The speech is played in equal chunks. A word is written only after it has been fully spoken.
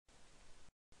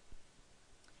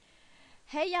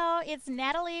Hey y'all, it's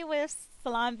Natalie with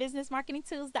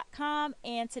salonbusinessmarketingtools.com,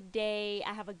 and today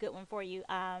I have a good one for you.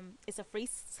 It's a free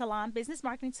salon business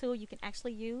marketing tool you can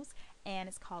actually use, and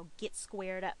it's called Get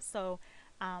Squared Up. So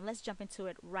let's jump into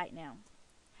it right now.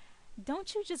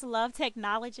 Don't you just love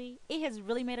technology? It has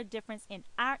really made a difference in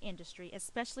our industry,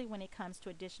 especially when it comes to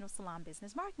additional salon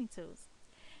business marketing tools.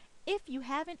 If you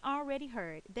haven't already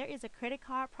heard, there is a credit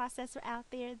card processor out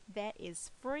there that is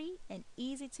free and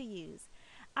easy to use.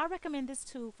 I recommend this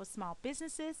tool for small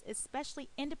businesses, especially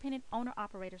independent owner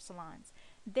operator salons.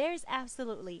 There's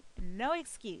absolutely no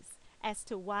excuse as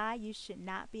to why you should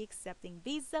not be accepting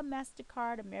Visa,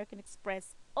 MasterCard, American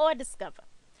Express, or Discover.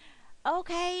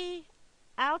 Okay,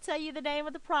 I'll tell you the name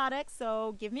of the product,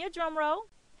 so give me a drum roll.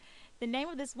 The name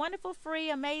of this wonderful, free,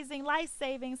 amazing, life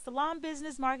saving salon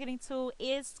business marketing tool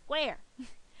is Square.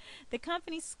 The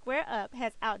company Square Up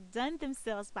has outdone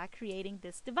themselves by creating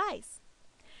this device.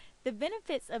 The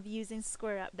benefits of using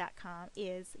SquareUp.com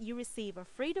is you receive a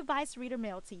free device reader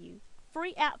mailed to you,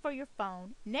 free app for your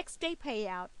phone, next day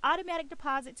payout, automatic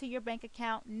deposit to your bank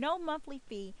account, no monthly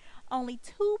fee, only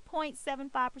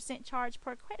 2.75% charge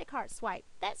per credit card swipe.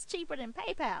 That's cheaper than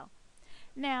PayPal.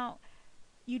 Now,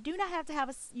 you do have to have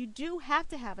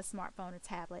a smartphone or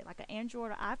tablet like an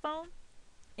Android or iPhone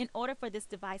in order for this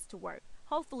device to work.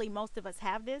 Hopefully most of us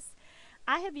have this.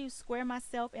 I have used Square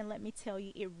myself, and let me tell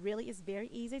you, it really is very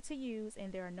easy to use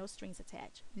and there are no strings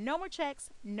attached. No more checks,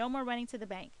 no more running to the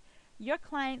bank. Your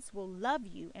clients will love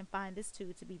you and find this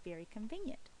tool to be very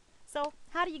convenient. So,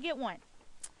 how do you get one?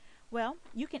 Well,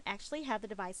 you can actually have the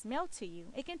device mailed to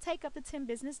you. It can take up to 10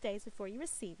 business days before you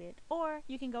receive it, or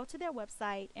you can go to their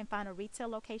website and find a retail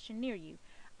location near you.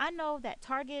 I know that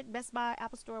Target, Best Buy,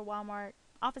 Apple Store, Walmart,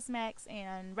 Office Max,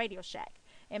 and Radio Shack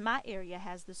in my area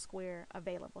has the Square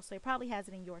available, so it probably has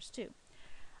it in yours too.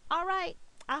 All right,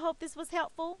 I hope this was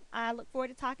helpful. I look forward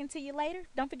to talking to you later.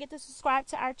 Don't forget to subscribe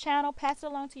to our channel, pass it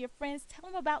along to your friends, tell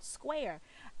them about Square.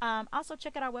 Also,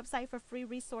 check out our website for free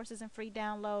resources and free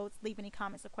downloads. Leave any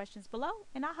comments or questions below,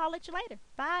 and I'll holler at you later.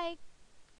 Bye.